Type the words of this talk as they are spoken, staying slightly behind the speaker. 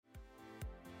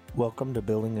Welcome to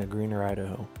Building a Greener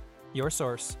Idaho, your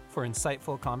source for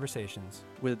insightful conversations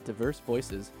with diverse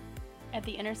voices at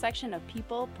the intersection of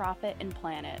people, profit, and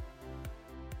planet.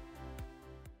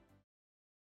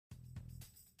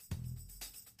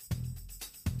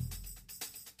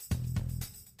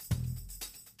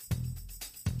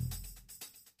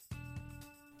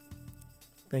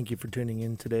 Thank you for tuning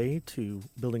in today to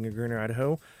Building a Greener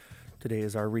Idaho. Today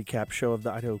is our recap show of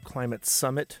the Idaho Climate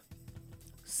Summit,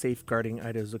 Safeguarding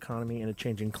Idaho's Economy in a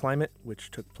Changing Climate,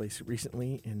 which took place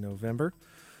recently in November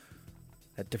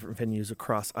at different venues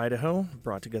across Idaho,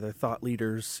 brought together thought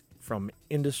leaders from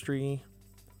industry,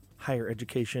 higher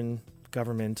education,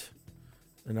 government,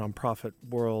 the nonprofit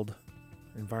world,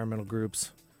 environmental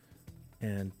groups,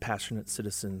 and passionate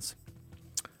citizens.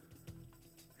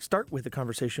 Start with a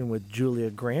conversation with Julia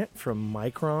Grant from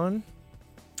Micron,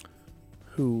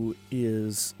 who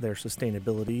is their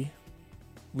sustainability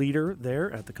leader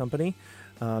there at the company,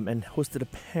 and hosted a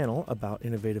panel about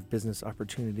innovative business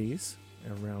opportunities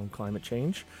around climate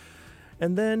change.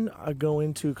 And then I go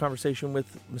into a conversation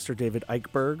with Mr. David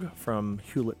Eichberg from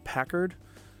Hewlett-Packard,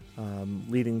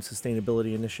 leading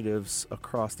sustainability initiatives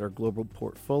across their global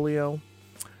portfolio,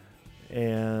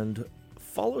 and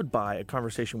followed by a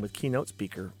conversation with keynote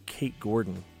speaker Kate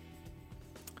Gordon.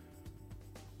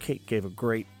 Kate gave a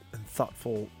great and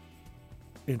thoughtful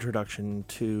introduction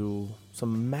to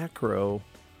some macro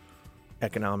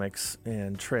economics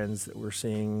and trends that we're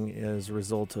seeing as a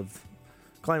result of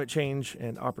climate change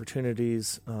and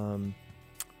opportunities in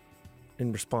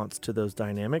response to those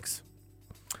dynamics.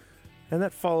 And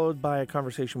that followed by a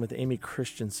conversation with Aimee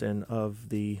Christensen of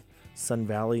the Sun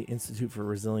Valley Institute for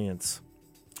Resilience.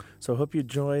 So I hope you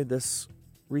enjoy this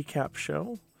recap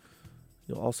show.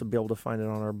 You'll also be able to find it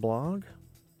on our blog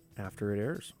after it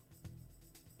airs.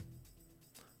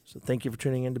 So thank you for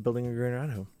tuning in to Building a Greener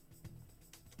Idaho.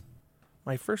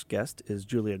 My first guest is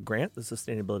Julia Grant, the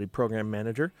Sustainability Program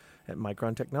Manager at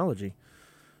Micron Technology.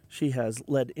 She has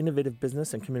led innovative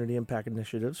business and community impact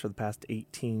initiatives for the past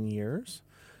 18 years.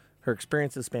 Her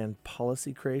experiences span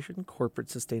policy creation, corporate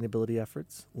sustainability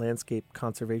efforts, landscape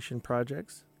conservation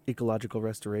projects, ecological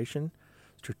restoration,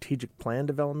 strategic plan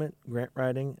development, grant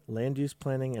writing, land use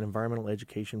planning, and environmental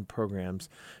education programs.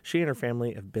 She and her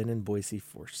family have been in Boise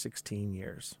for 16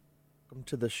 years. Welcome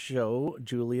to the show,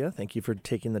 Julia. Thank you for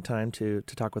taking the time to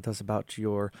talk with us about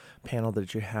your panel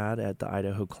that you had at the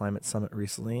Idaho Climate Summit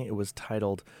recently. It was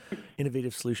titled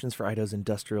Innovative Solutions for Idaho's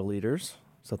Industrial Leaders.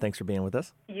 So thanks for being with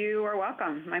us. You are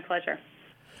welcome. My pleasure.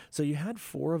 So you had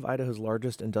 4 of Idaho's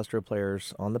largest industrial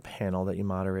players on the panel that you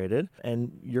moderated,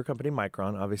 and your company,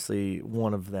 Micron, obviously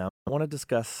one of them. I want to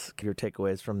discuss your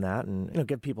takeaways from that and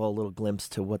give people a little glimpse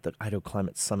to what the Idaho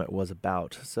Climate Summit was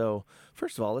about. So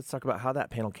first of all, let's talk about how that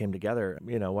panel came together.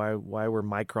 Why were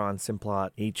Micron, Simplot,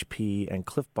 HP, and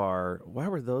Cliff Bar, why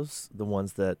were those the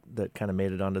ones that kind of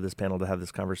made it onto this panel to have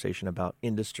this conversation about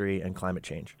industry and climate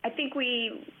change? I think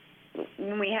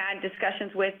when we had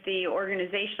discussions with the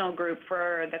organizational group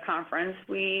for the conference,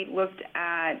 we looked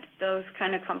at those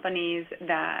kind of companies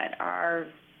that are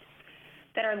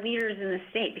leaders in the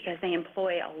state because they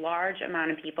employ a large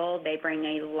amount of people. They bring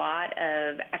a lot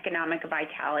of economic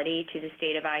vitality to the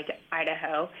state of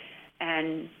Idaho,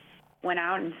 and went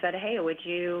out and said, hey, would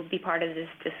you be part of this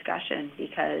discussion?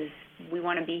 Because we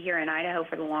want to be here in Idaho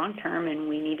for the long term, and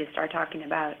we need to start talking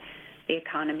about the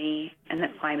economy and the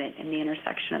climate and the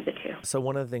intersection of the two. So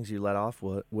one of the things you led off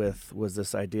with was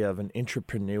this idea of an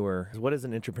entrepreneur. What is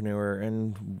an entrepreneur,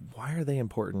 and why are they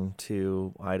important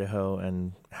to Idaho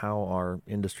and how our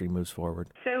industry moves forward?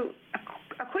 So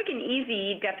a quick and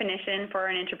easy definition for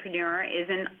an entrepreneur is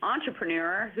an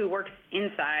entrepreneur who works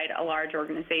inside a large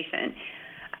organization.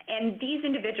 And these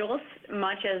individuals,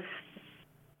 much as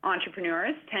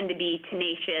entrepreneurs, tend to be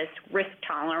tenacious,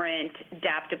 risk-tolerant,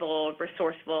 adaptable,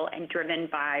 resourceful, and driven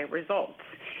by results.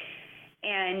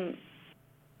 And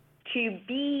to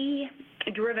be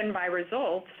driven by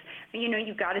results,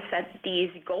 you've got to set these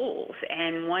goals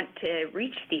and want to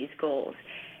reach these goals.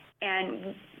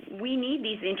 And we need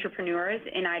these entrepreneurs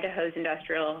in Idaho's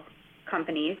industrial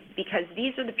companies because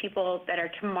these are the people that are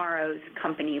tomorrow's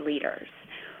company leaders.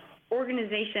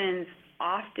 Organizations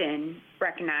often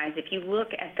recognize, if you look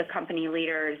at the company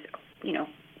leaders,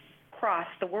 across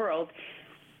the world,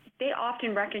 they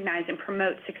often recognize and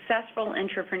promote successful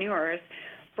entrepreneurs,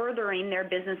 furthering their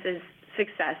business's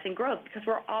success and growth because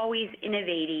we're always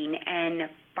innovating and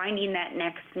finding that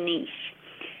next niche.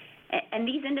 And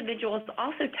these individuals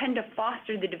also tend to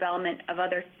foster the development of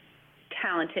other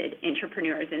talented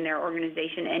entrepreneurs in their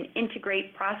organization and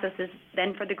integrate processes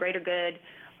then for the greater good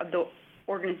of the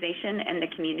organization and the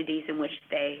communities in which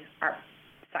they are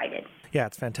cited. Yeah,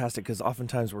 it's fantastic because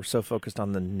oftentimes we're so focused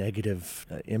on the negative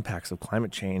impacts of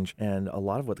climate change, and a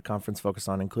lot of what the conference focused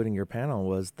on, including your panel,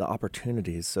 was the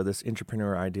opportunities. So this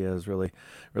entrepreneur idea is really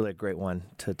a great one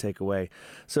to take away.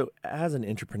 So as an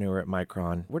entrepreneur at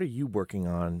Micron, what are you working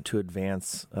on to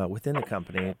advance within the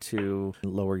company to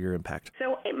lower your impact?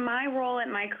 So my role at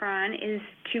Micron is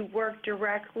to work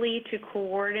directly to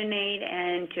coordinate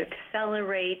and to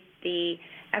accelerate the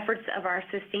efforts of our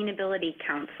Sustainability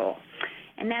Council.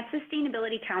 And that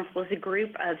Sustainability Council is a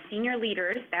group of senior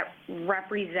leaders that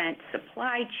represent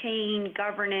supply chain,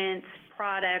 governance,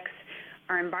 products,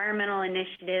 our environmental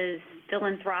initiatives,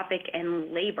 philanthropic,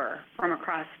 and labor from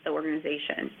across the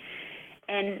organization.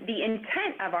 And the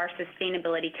intent of our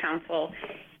Sustainability Council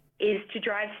is to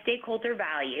drive stakeholder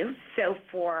value. So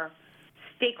for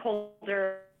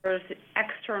stakeholders,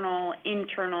 external,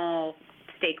 internal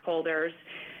stakeholders,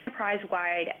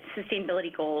 enterprise-wide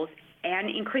sustainability goals,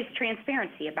 and increase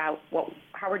transparency about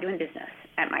how we're doing business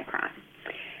at Micron.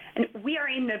 And we are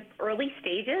in the early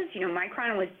stages.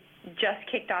 Micron was just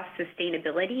kicked off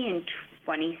sustainability in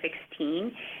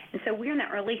 2016, and so we're in the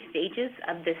early stages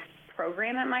of this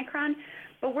program at Micron,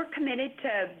 but we're committed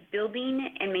to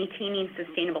building and maintaining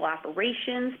sustainable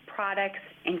operations, products,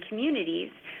 and communities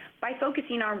by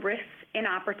focusing on risks and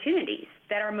opportunities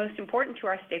that are most important to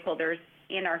our stakeholders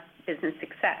and our business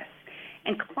success.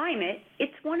 And climate,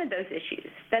 it's one of those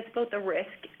issues that's both a risk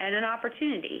and an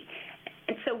opportunity.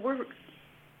 And so we're going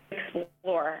to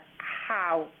explore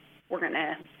how we're going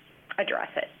to address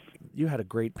it. You had a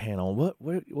great panel.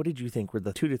 What did you think were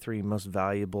the 2 to 3 most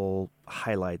valuable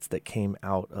highlights that came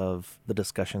out of the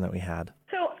discussion that we had?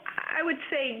 So I would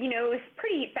say, it was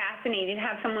pretty fascinating to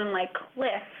have someone like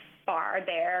Cliff Barr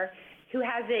there who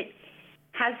has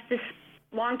this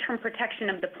long-term protection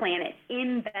of the planet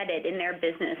embedded in their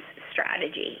business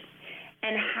strategy,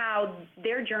 and how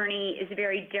their journey is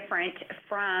very different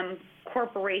from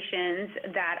corporations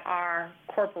that are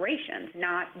corporations,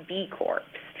 not B Corps.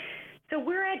 So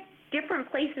we're at different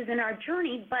places in our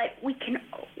journey, but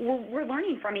we're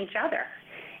learning from each other,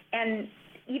 and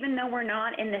even though we're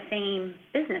not in the same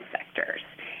business sectors.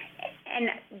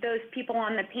 And those people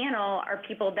on the panel are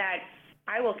people that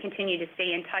I will continue to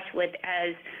stay in touch with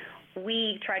as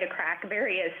we try to crack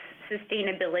various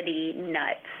sustainability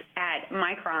nuts at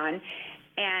Micron,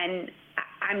 and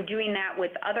I'm doing that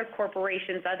with other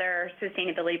corporations, other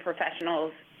sustainability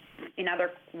professionals in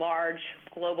other large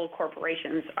global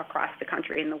corporations across the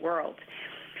country and the world.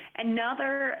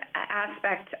 Another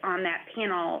aspect on that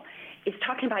panel is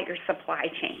talking about your supply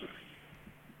chain.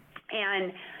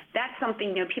 And that's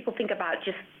something, people think about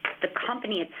just the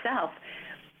company itself,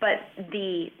 but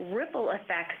the ripple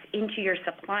effects into your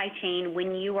supply chain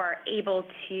when you are able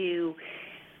to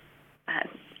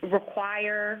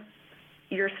require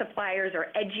your suppliers or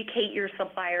educate your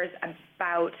suppliers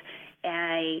about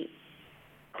a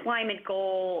climate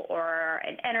goal or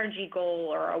an energy goal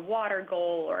or a water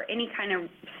goal or any kind of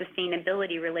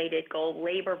sustainability related goal,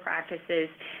 labor practices,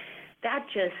 that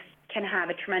just can have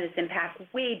a tremendous impact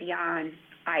way beyond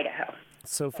Idaho.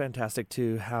 So fantastic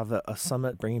to have a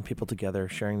summit bringing people together,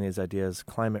 sharing these ideas.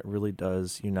 Climate really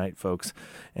does unite folks,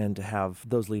 and to have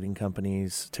those leading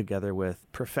companies together with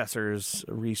professors,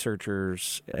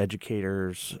 researchers,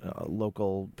 educators,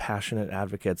 local passionate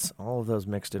advocates, all of those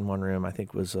mixed in one room, I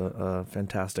think was a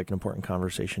fantastic and important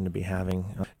conversation to be having.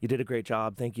 You did a great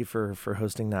job. Thank you for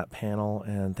hosting that panel,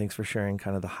 and thanks for sharing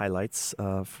kind of the highlights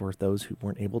for those who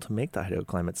weren't able to make the Idaho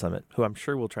Climate Summit, who I'm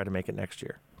sure will try to make it next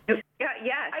year.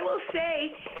 Yeah, I will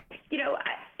say,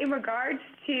 in regards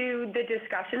to the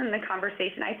discussion and the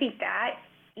conversation, I think that,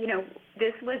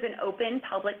 this was an open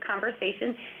public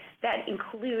conversation that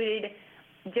included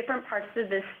different parts of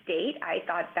the state. I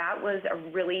thought that was a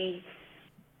really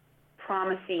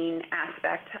promising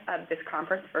aspect of this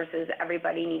conference versus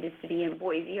everybody needs to be in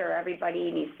Boise or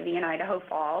everybody needs to be in Idaho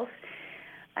Falls.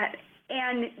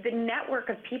 And the network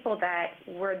of people that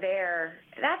were there,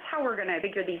 that's how we're going to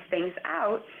figure these things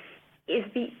out, is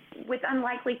with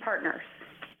unlikely partners.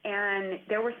 And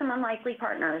there were some unlikely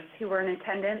partners who were in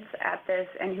attendance at this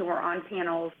and who were on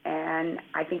panels, and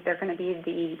I think they're going to be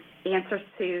the answers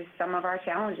to some of our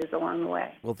challenges along the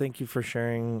way. Well, thank you for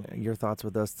sharing your thoughts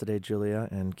with us today, Julia,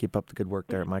 and keep up the good work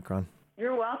there at Micron.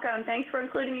 You're welcome. Thanks for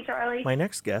including me, Charlie. My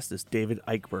next guest is David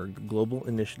Eichberg, the Global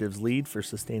Initiatives Lead for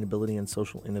Sustainability and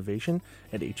Social Innovation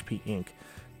at HP Inc.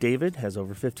 David has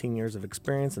over 15 years of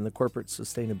experience in the corporate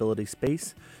sustainability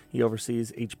space. He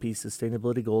oversees HP's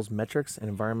sustainability goals, metrics, and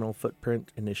environmental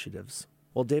footprint initiatives.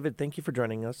 Well, David, thank you for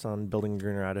joining us on Building a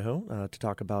Greener Idaho to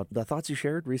talk about the thoughts you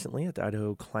shared recently at the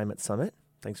Idaho Climate Summit.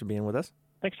 Thanks for being with us.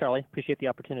 Thanks, Charlie. Appreciate the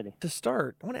opportunity. To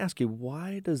start, I want to ask you,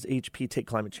 why does HP take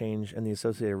climate change and the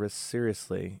associated risks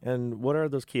seriously? And what are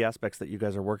those key aspects that you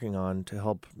guys are working on to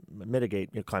help mitigate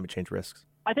climate change risks?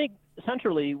 I think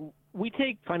centrally, we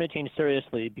take climate change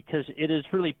seriously because it is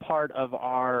really part of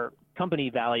our company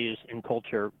values and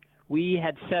culture. We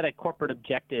had set a corporate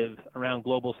objective around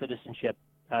global citizenship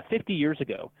 50 years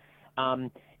ago.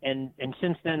 And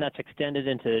since then, that's extended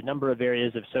into a number of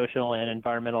areas of social and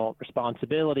environmental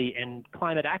responsibility, and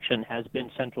climate action has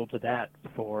been central to that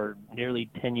for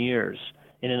nearly 10 years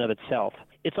in and of itself.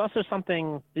 It's also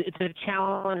it's a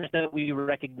challenge that we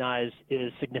recognize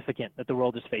is significant that the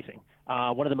world is facing,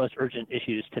 one of the most urgent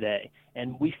issues today.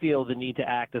 And we feel the need to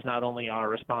act is not only our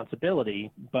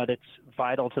responsibility, but it's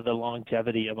vital to the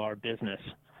longevity of our business,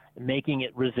 making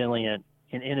it resilient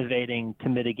and innovating to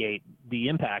mitigate the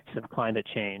impacts of climate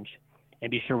change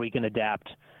and be sure we can adapt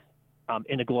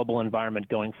in a global environment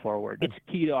going forward. It's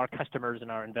key to our customers and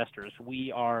our investors.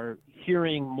 We are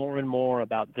hearing more and more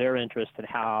about their interest in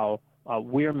how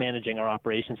we're managing our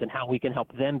operations and how we can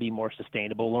help them be more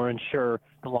sustainable or ensure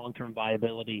the long-term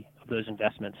viability of those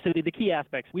investments. So the key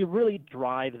aspects, we really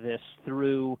drive this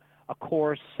through a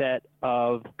core set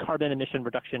of carbon emission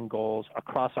reduction goals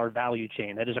across our value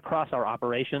chain, that is across our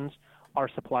operations, our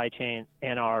supply chain,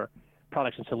 and our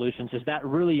products and solutions, as that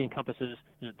really encompasses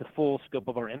the full scope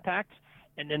of our impacts,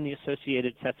 and then the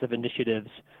associated sets of initiatives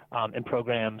and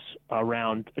programs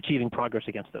around achieving progress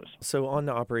against those. So on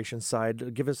the operations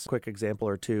side, give us a quick example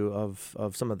or two of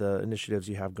some of the initiatives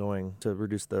you have going to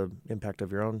reduce the impact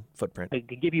of your own footprint. I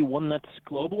could give you one that's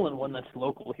global and one that's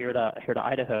local here to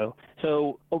Idaho.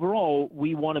 So overall,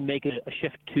 we want to make a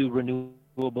shift to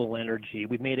renewable energy.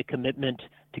 We've made a commitment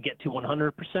to get to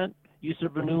 100% use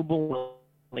of renewable.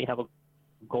 We have a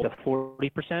goal of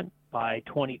 40% by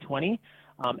 2020.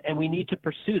 And we need to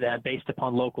pursue that based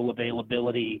upon local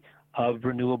availability of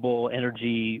renewable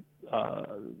energy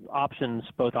options,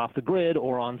 both off the grid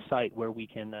or on site where we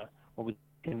can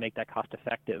make that cost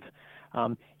effective.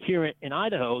 Here in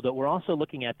Idaho, though, we're also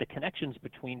looking at the connections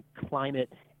between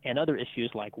climate and other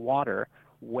issues like water,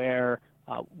 where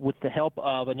with the help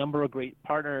of a number of great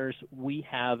partners, we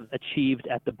have achieved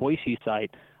at the Boise site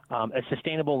a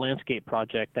sustainable landscape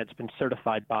project that's been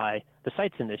certified by the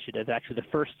Sites Initiative, actually the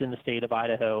first in the state of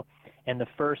Idaho and the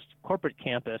first corporate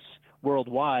campus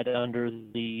worldwide under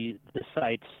the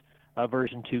Sites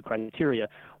version 2 criteria,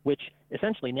 which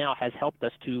essentially now has helped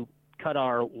us to cut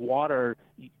our water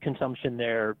consumption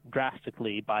there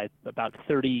drastically by about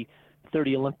 30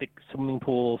 Olympic swimming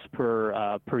pools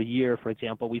per year, for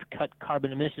example. We've cut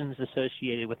carbon emissions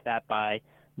associated with that by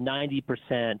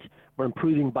 90%. We're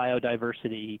improving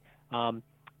biodiversity,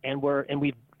 and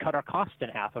we've cut our costs in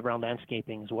half around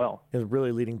landscaping as well. It's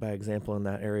really leading by example in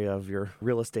that area of your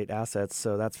real estate assets,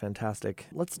 so that's fantastic.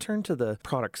 Let's turn to the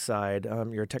product side.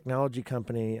 You're a technology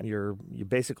company. You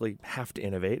basically have to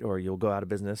innovate or you'll go out of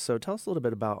business. So tell us a little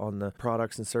bit about on the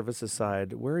products and services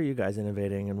side, where are you guys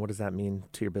innovating and what does that mean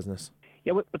to your business?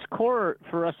 Yeah, what's core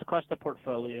for us across the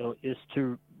portfolio is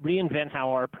to reinvent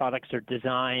how our products are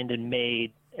designed and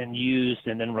made and used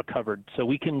and then recovered, so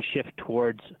we can shift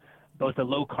towards both a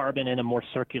low carbon and a more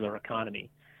circular economy.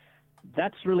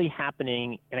 That's really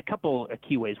happening in a couple of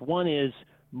key ways. One is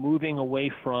moving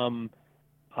away from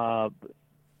pure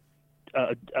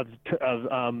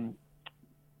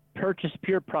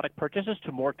product purchases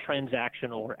to more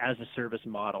transactional or as-a-service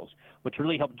models, which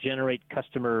really help generate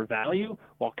customer value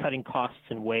while cutting costs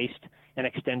and waste and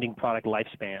extending product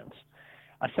lifespans.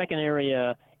 A second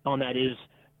area on that is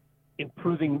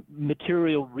improving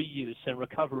material reuse and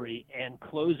recovery and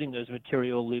closing those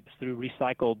material loops through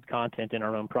recycled content in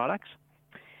our own products.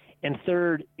 And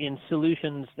third, in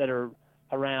solutions that are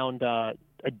around a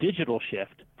digital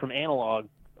shift from analog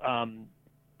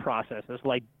processes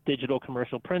like digital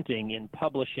commercial printing in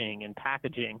publishing and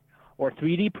packaging, or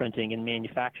 3D printing in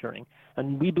manufacturing.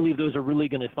 And we believe those are really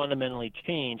going to fundamentally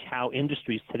change how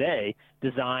industries today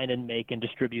design and make and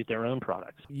distribute their own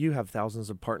products. You have thousands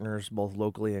of partners both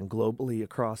locally and globally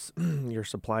across your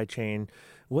supply chain.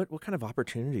 What kind of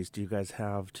opportunities do you guys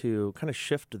have to kind of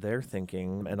shift their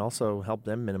thinking and also help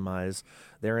them minimize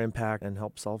their impact and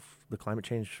help solve the climate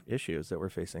change issues that we're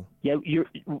facing? Yeah, you're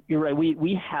right.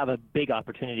 We have a big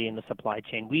opportunity in the supply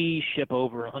chain. We ship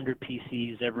over 100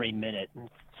 PCs every minute and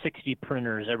 60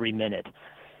 printers every minute.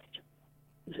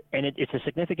 And it's a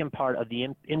significant part of the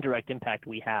indirect impact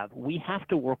we have. We have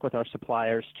to work with our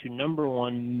suppliers to, number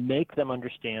one, make them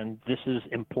understand this is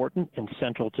important and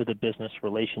central to the business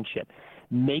relationship,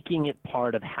 making it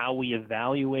part of how we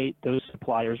evaluate those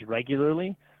suppliers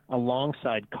regularly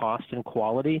alongside cost and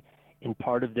quality in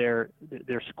part of their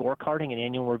scorecarding and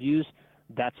annual reviews,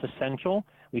 That's essential.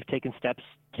 We've taken steps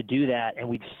to do that, and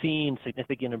we've seen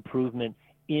significant improvement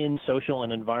in social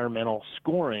and environmental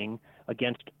scoring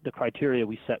against the criteria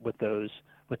we set with those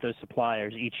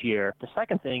suppliers each year. The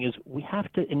second thing is we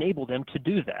have to enable them to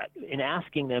do that. In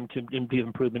asking them to do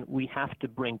improvement, we have to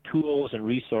bring tools and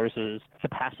resources,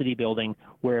 capacity building,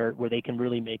 where they can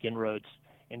really make inroads.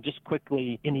 And just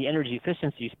quickly, in the energy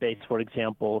efficiency space, for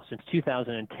example, since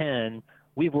 2010,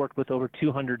 we've worked with over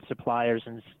 200 suppliers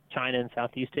in China and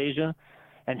Southeast Asia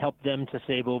and helped them to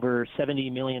save over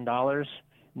 $70 million,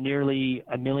 nearly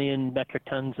 1 million metric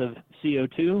tons of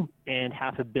CO2, and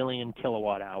 500 million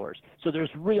kilowatt hours. So there's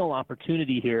real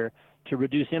opportunity here to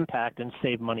reduce impact and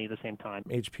save money at the same time.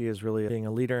 HP is really being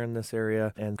a leader in this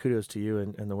area, and kudos to you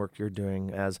and the work you're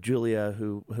doing. As Julia,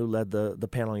 who led the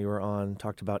panel you were on,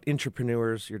 talked about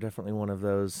entrepreneurs, you're definitely one of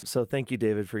those. So thank you,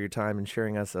 David, for your time and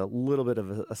sharing us a little bit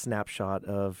of a snapshot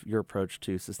of your approach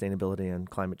to sustainability and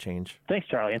climate change. Thanks,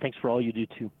 Charlie, and thanks for all you do,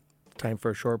 too. Time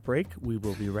for a short break. We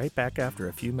will be right back after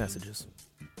a few messages.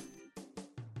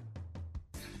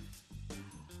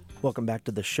 Welcome back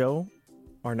to the show.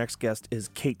 Our next guest is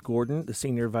Kate Gordon, the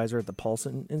Senior Advisor at the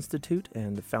Paulson Institute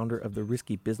and the founder of the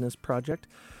Risky Business Project.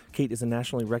 Kate is a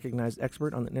nationally recognized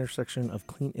expert on the intersection of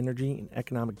clean energy and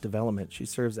economic development. She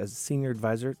serves as Senior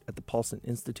Advisor at the Paulson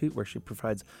Institute, where she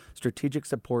provides strategic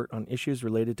support on issues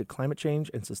related to climate change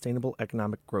and sustainable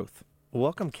economic growth.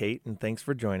 Welcome, Kate, and thanks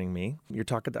for joining me. Your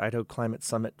talk at the Idaho Climate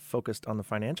Summit focused on the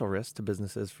financial risks to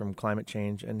businesses from climate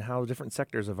change and how different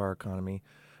sectors of our economy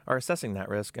are assessing that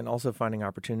risk and also finding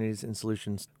opportunities and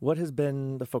solutions. What has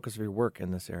been the focus of your work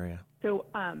in this area? So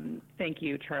thank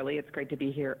you, Charlie. It's great to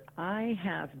be here. I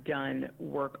have done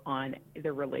work on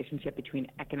the relationship between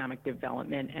economic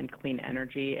development and clean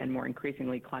energy and more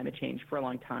increasingly climate change for a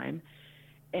long time.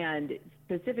 And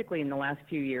specifically in the last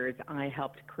few years, I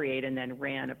helped create and then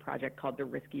ran a project called the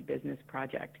Risky Business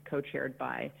Project, co-chaired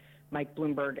by Mike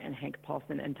Bloomberg and Hank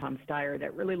Paulson and Tom Steyer,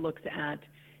 that really looks at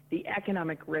the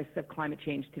economic risks of climate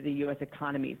change to the U.S.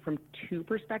 economy from two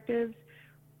perspectives.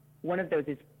 One of those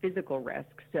is physical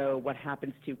risk, so what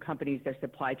happens to companies, their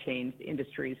supply chains,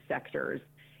 industries, sectors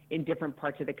in different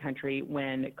parts of the country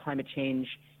when climate change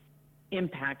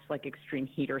impacts like extreme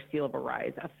heat or sea level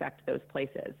rise affect those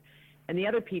places. And the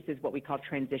other piece is what we call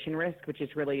transition risk, which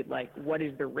is really like what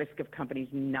is the risk of companies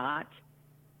not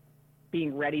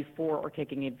being ready for or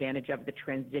taking advantage of the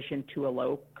transition to a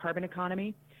low carbon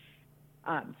economy.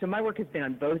 So my work has been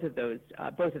on both of those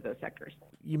sectors.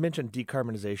 You mentioned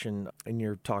decarbonization in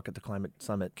your talk at the Climate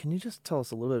Summit. Can you just tell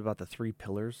us a little bit about the 3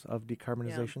 pillars of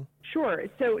decarbonization? Yeah. Sure.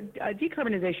 So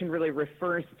decarbonization really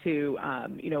refers to,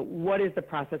 what is the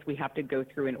process we have to go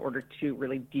through in order to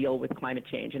really deal with climate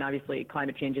change? And obviously,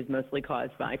 climate change is mostly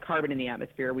caused by carbon in the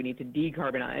atmosphere. We need to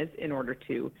decarbonize in order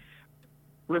to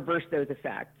reverse those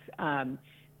effects.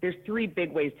 There's 3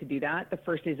 big ways to do that. The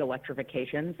first is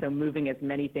electrification, so moving as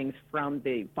many things from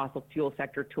the fossil fuel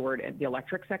sector toward the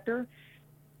electric sector.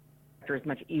 It's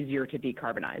much easier to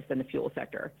decarbonize than the fuel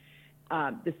sector.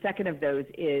 The second of those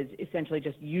is essentially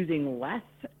just using less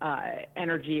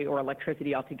energy or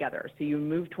electricity altogether. So you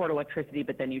move toward electricity,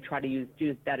 but then you try to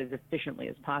use that as efficiently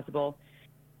as possible.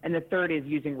 And the third is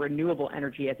using renewable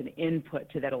energy as an input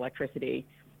to that electricity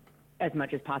as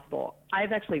much as possible.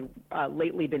 I've actually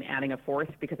lately been adding a fourth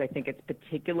because I think it's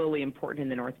particularly important in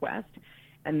the Northwest,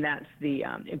 and that's the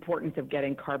importance of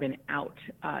getting carbon out.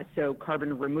 So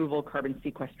carbon removal, carbon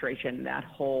sequestration, that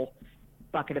whole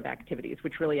bucket of activities,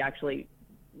 which really actually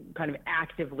kind of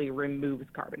actively removes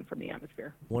carbon from the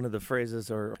atmosphere. One of the phrases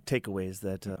or takeaways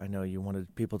that I know you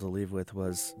wanted people to leave with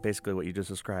was basically what you just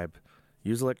described.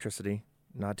 Use electricity,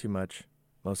 not too much,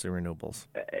 mostly renewables.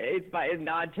 It's by a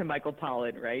nod to Michael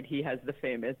Pollan, right? He has the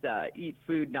famous eat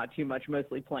food, not too much,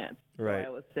 mostly plants. Right. So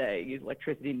I would say use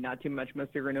electricity, not too much,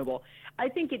 mostly renewable. I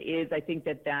think it is. I think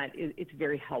it's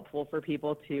very helpful for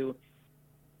people to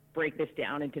break this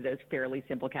down into those fairly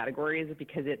simple categories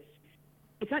because it's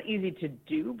not easy to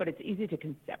do, but it's easy to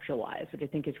conceptualize, which I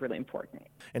think is really important.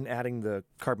 And adding the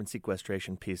carbon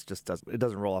sequestration piece just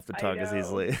doesn't roll off the tongue as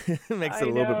easily. It makes it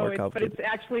a little bit more complicated. But it's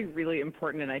actually really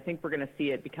important, and I think we're going to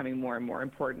see it becoming more and more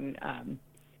important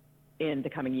in the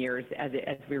coming years as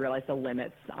we realize the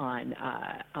limits on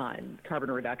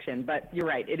carbon reduction. But you're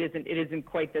right, it isn't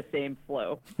quite the same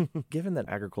flow. Given that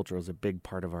agriculture is a big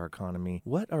part of our economy,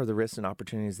 what are the risks and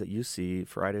opportunities that you see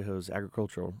for Idaho's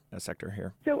agricultural sector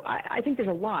here? So I think there's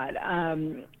a lot.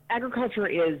 Agriculture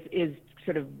is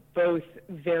sort of both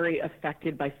very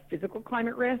affected by physical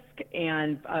climate risk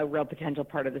and a real potential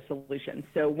part of the solution.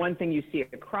 So one thing you see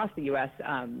across the U.S.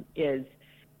 Is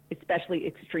especially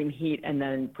extreme heat and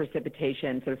then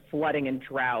precipitation, sort of flooding and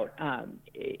drought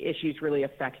issues really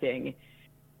affecting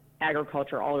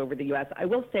agriculture all over the U.S. I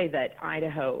will say that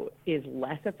Idaho is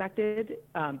less affected,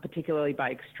 particularly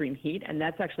by extreme heat, and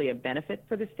that's actually a benefit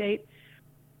for the state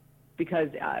because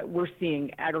we're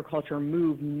seeing agriculture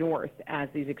move north as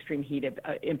these extreme heat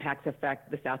impacts affect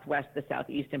the Southwest, the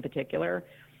Southeast in particular,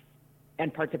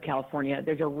 and parts of California.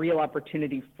 There's a real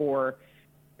opportunity for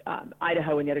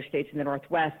Idaho and the other states in the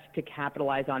Northwest to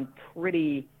capitalize on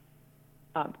pretty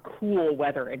cool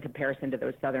weather in comparison to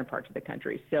those southern parts of the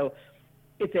country. So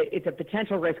it's a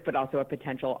potential risk, but also a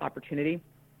potential opportunity.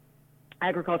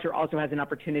 Agriculture also has an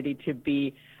opportunity to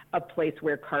be a place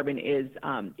where carbon is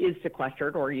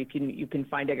sequestered, or you can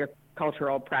find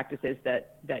agricultural practices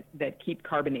that keep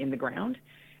carbon in the ground,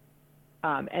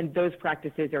 and those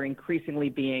practices are increasingly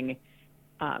being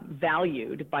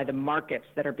valued by the markets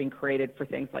that are being created for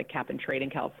things like cap and trade in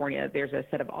California. There's a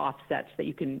set of offsets that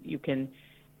you can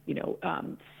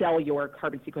sell your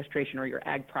carbon sequestration or your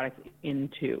ag products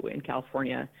into in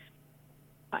California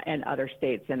and other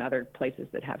states and other places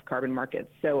that have carbon markets.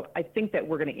 So I think that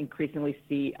we're going to increasingly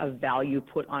see a value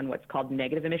put on what's called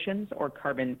negative emissions or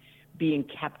carbon being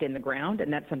kept in the ground,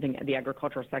 and that's something the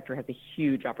agricultural sector has a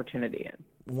huge opportunity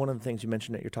in. One of the things you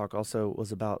mentioned at your talk also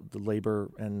was about the labor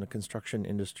and the construction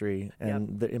industry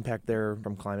and the impact there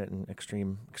from climate and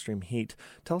extreme heat.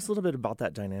 Tell us a little bit about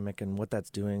that dynamic and what that's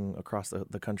doing across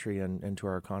the country and to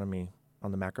our economy on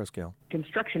the macro scale.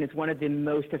 Construction is one of the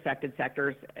most affected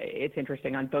sectors. It's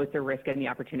interesting on both the risk and the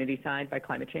opportunity side by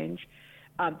climate change.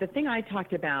 The thing I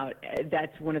talked about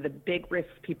that's one of the big risks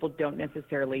people don't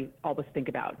necessarily always think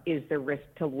about is the risk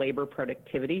to labor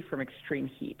productivity from extreme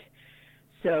heat.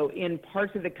 So in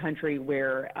parts of the country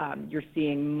where you're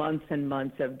seeing months and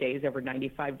months of days over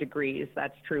 95 degrees,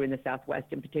 that's true in the Southwest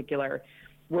in particular,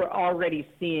 we're already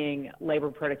seeing labor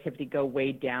productivity go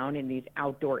way down in these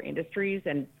outdoor industries,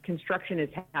 and construction is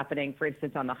happening, for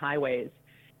instance, on the highways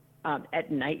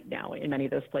at night now in many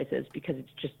of those places because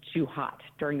it's just too hot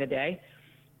during the day.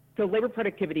 So labor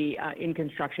productivity in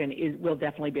construction will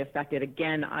definitely be affected.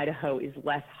 Again, Idaho is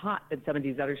less hot than some of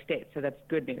these other states, so that's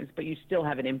good news, but you still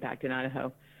have an impact in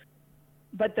Idaho.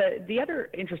 But the other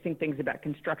interesting things about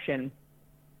construction,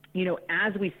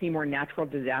 as we see more natural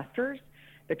disasters,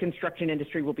 the construction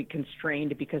industry will be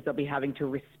constrained because they'll be having to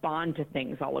respond to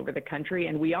things all over the country.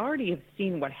 And we already have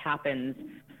seen what happens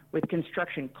with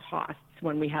construction costs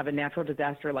when we have a natural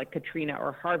disaster like Katrina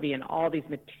or Harvey and all these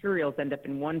materials end up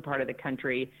in one part of the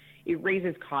country. It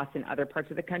raises costs in other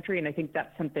parts of the country. And I think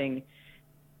that's something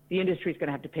the industry is going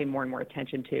to have to pay more and more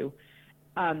attention to.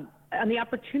 On the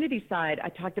opportunity side, I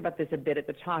talked about this a bit at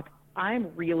the talk.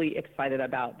 I'm really excited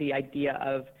about the idea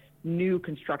of new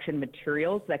construction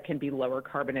materials that can be lower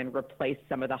carbon and replace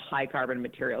some of the high carbon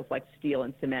materials like steel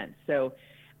and cement. So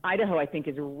Idaho, I think,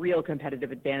 is a real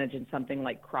competitive advantage in something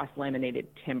like cross-laminated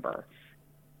timber,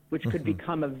 which could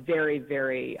become a very,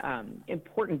 very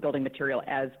important building material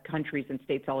as countries and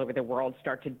states all over the world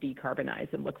start to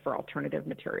decarbonize and look for alternative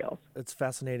materials. It's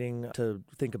fascinating to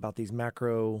think about these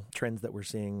macro trends that we're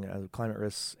seeing, climate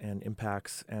risks and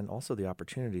impacts, and also the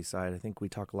opportunity side. I think we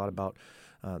talk a lot about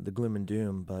the gloom and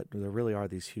doom, but there really are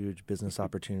these huge business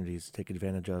opportunities to take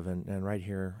advantage of, and right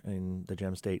here in the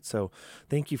Gem State. So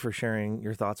thank you for sharing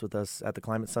your thoughts with us at the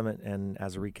Climate Summit and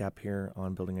as a recap here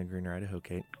on Building a Greener Idaho,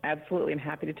 Kate. Absolutely. I'm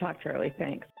happy to talk, Charlie.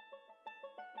 Thanks.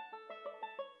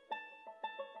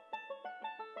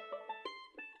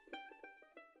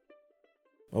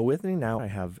 Well, with me now, I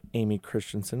have Aimee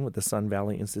Christensen with the Sun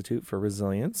Valley Institute for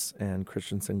Resilience and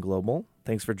Christensen Global.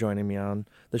 Thanks for joining me on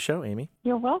the show, Aimee.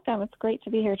 You're welcome. It's great to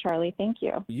be here, Charlie. Thank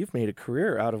you. You've made a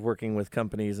career out of working with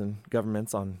companies and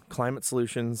governments on climate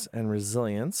solutions and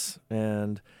resilience.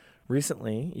 And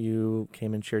recently, you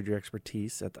came and shared your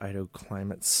expertise at the Idaho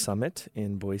Climate Summit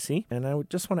in Boise. And I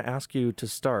just want to ask you to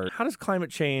start, how does climate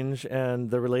change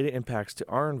and the related impacts to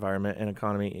our environment and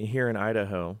economy here in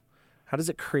Idaho, how does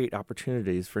it create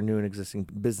opportunities for new and existing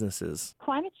businesses?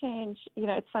 Climate change,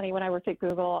 it's funny, when I worked at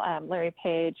Google, Larry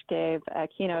Page gave a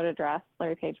keynote address.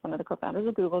 Larry Page, one of the co-founders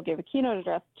of Google, gave a keynote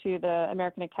address to the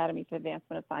American Academy for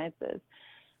Advancement of Sciences.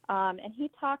 And he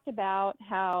talked about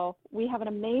how we have an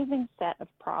amazing set of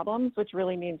problems, which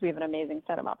really means we have an amazing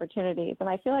set of opportunities. And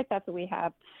I feel like that's what we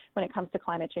have when it comes to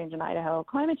climate change in Idaho.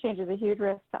 Climate change is a huge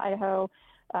risk to Idaho.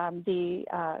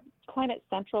 The Climate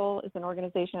Central is an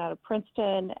organization out of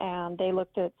Princeton, and they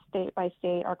looked at state by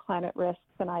state our climate risks,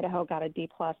 and Idaho got a D+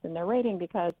 in their rating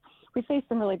because we face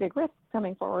some really big risks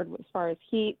coming forward as far as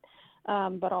heat,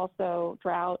 but also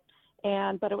drought.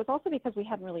 But it was also because we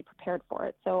hadn't really prepared for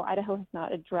it. So Idaho has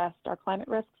not addressed our climate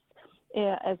risks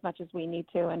as much as we need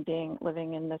to, and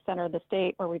living in the center of the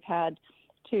state where we've had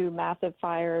 2 massive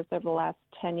fires over the last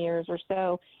 10 years or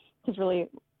so has really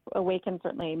awakened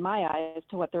certainly my eyes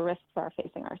to what the risks are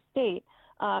facing our state.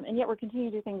 And yet we're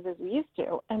continuing to do things as we used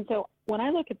to. And so when I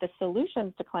look at the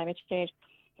solutions to climate change,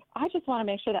 I just want to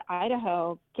make sure that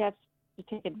Idaho gets to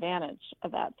take advantage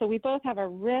of that. So we both have a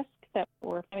risk that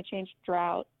we're climate change,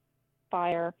 drought,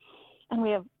 fire, and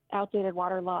we have outdated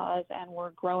water laws, and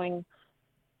we're growing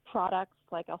products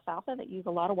like alfalfa that use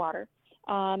a lot of water.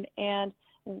 And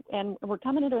we're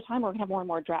coming into a time where we're going to have more and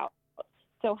more drought.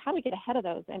 So how do we get ahead of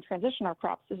those and transition our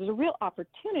crops? This is a real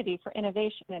opportunity for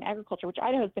innovation in agriculture, which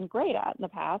Idaho has been great at in the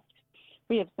past.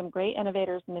 We have some great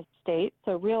innovators in this state,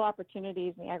 so real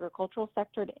opportunities in the agricultural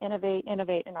sector to innovate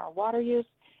in our water use,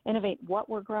 innovate what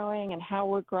we're growing and how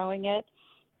we're growing it,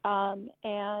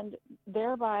 and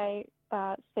thereby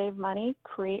save money,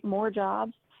 create more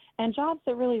jobs, and jobs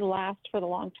that really last for the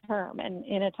long term and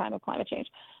in a time of climate change.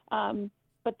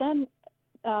 But then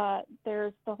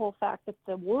there's the whole fact that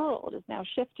the world is now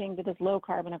shifting to this low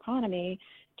carbon economy,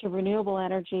 to renewable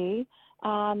energy.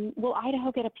 Will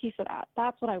Idaho get a piece of that?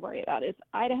 That's what I worry about. Is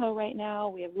Idaho right now,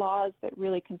 we have laws that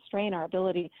really constrain our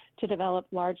ability to develop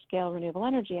large scale renewable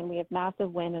energy, and we have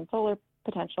massive wind and solar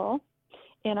potential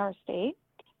in our state,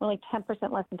 only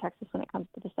 10% less than Texas when it comes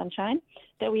to the sunshine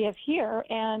that we have here.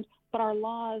 But our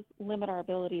laws limit our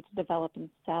ability to develop and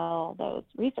sell those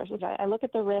resources. I look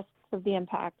at the risks of the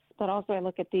impacts, but also I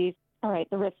look at the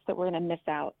risks that we're going to miss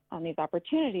out on these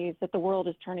opportunities that the world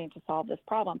is turning to solve this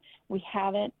problem. We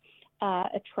haven't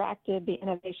attracted the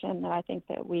innovation that I think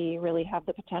that we really have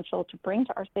the potential to bring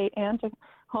to our state and to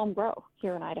home grow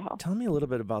here in Idaho. Tell me a little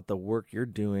bit about the work you're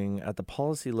doing at the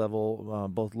policy level,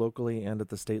 both locally and at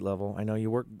the state level. I know you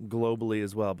work globally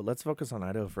as well, but let's focus on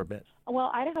Idaho for a bit.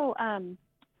 Well, Idaho,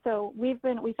 so we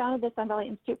founded the Sun Valley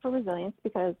Institute for Resilience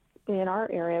because in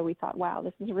our area we thought, wow,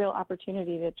 this is a real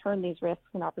opportunity to turn these risks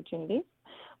and opportunities.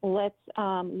 Let's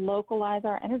localize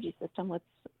our energy system.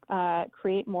 Let's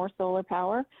create more solar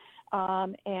power.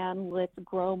 And let's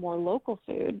grow more local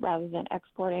food rather than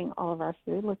exporting all of our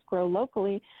food. Let's grow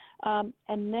locally.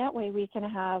 And that way we can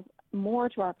have more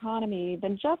to our economy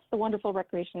than just the wonderful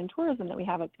recreation and tourism that we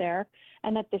have up there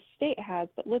and that the state has.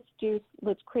 But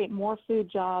let's create more food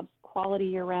jobs, quality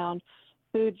year-round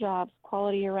food jobs,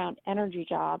 quality year-round energy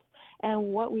jobs. And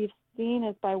what we've seen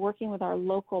is by working with our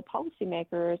local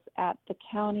policymakers at the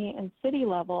county and city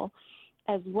level,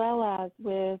 as well as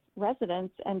with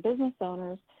residents and business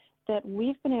owners, that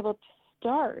we've been able to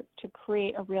start to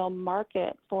create a real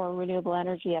market for renewable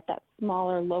energy at that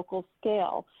smaller local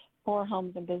scale for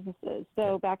homes and businesses.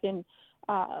 So back in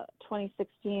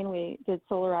 2016, we did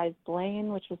Solarize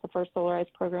Blaine, which was the first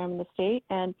solarized program in the state,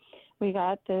 and we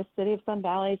got the city of Sun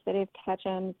Valley, city of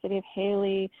Ketchum, city of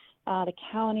Haley, the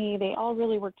county. They all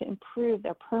really worked to improve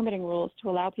their permitting rules to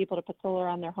allow people to put solar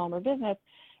on their home or business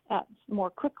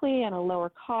more quickly and a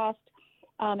lower cost.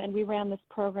 And we ran this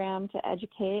program to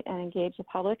educate and engage the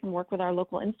public and work with our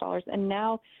local installers. And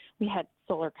now we had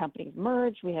solar companies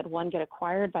merge. We had one get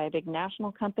acquired by a big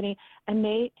national company, and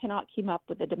they cannot keep up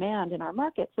with the demand in our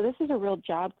market. So this is a real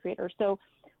job creator. So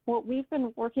what we've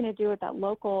been working to do at that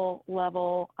local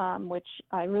level, which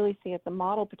I really see as a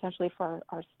model potentially for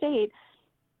our state,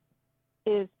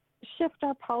 is shift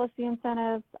our policy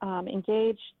incentives,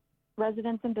 engage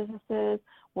residents and businesses,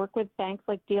 work with banks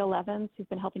like D11s who've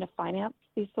been helping to finance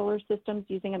these solar systems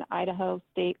using an Idaho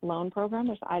state loan program.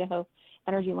 There's the Idaho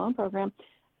Energy Loan Program.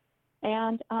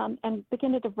 And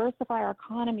begin to diversify our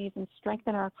economies and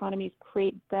strengthen our economies,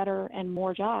 create better and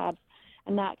more jobs,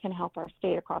 and that can help our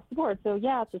state across the board. So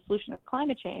yeah, it's a solution of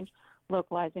climate change,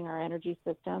 localizing our energy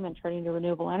system and turning to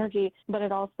renewable energy, but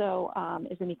it also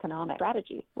is an economic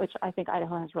strategy, which I think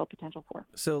Idaho has real potential for.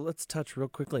 So let's touch real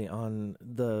quickly on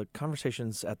the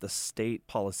conversations at the state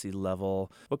policy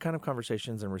level. What kind of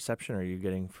conversations and reception are you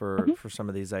getting for some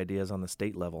of these ideas on the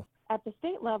state level? At the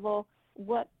state level,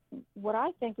 what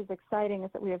I think is exciting is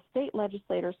that we have state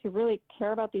legislators who really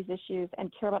care about these issues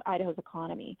and care about Idaho's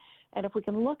economy. And if we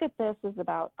can look at this as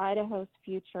about Idaho's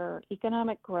future,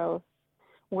 economic growth,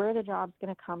 where the job's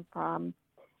going to come from,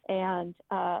 and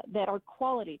that are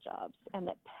quality jobs and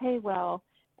that pay well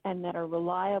and that are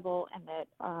reliable and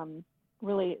that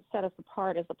really set us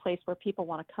apart as a place where people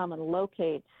want to come and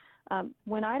locate.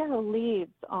 When Idaho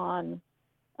leads on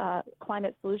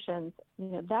climate solutions,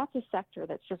 that's a sector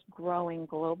that's just growing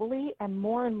globally, and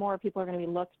more people are going to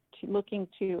be looking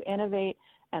to innovate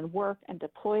and work and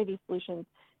deploy these solutions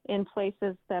in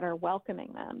places that are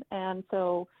welcoming them. And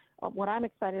so what I'm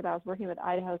excited about is working with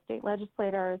Idaho state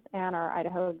legislators and our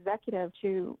Idaho executive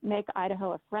to make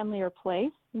Idaho a friendlier place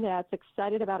that's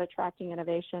excited about attracting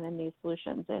innovation in these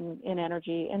solutions in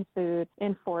energy, in food,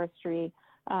 in forestry,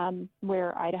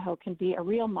 where Idaho can be a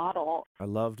real model. I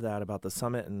loved that about the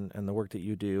summit and the work that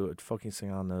you do at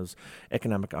focusing on those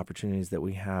economic opportunities that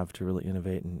we have to really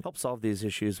innovate and help solve these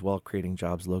issues while creating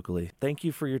jobs locally. Thank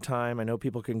you for your time. I know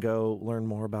people can go learn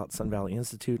more about Sun Valley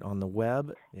Institute on the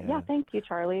web. Yeah, thank you,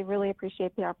 Charlie. Really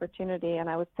appreciate the opportunity, and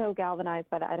I was so galvanized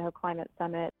by the Idaho Climate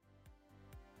Summit.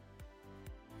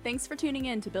 Thanks for tuning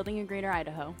in to Building a Greener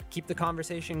Idaho. Keep the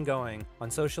conversation going on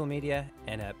social media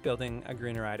and at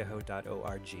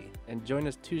buildingagreeneridaho.org. And join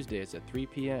us Tuesdays at 3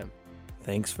 p.m.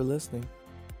 Thanks for listening.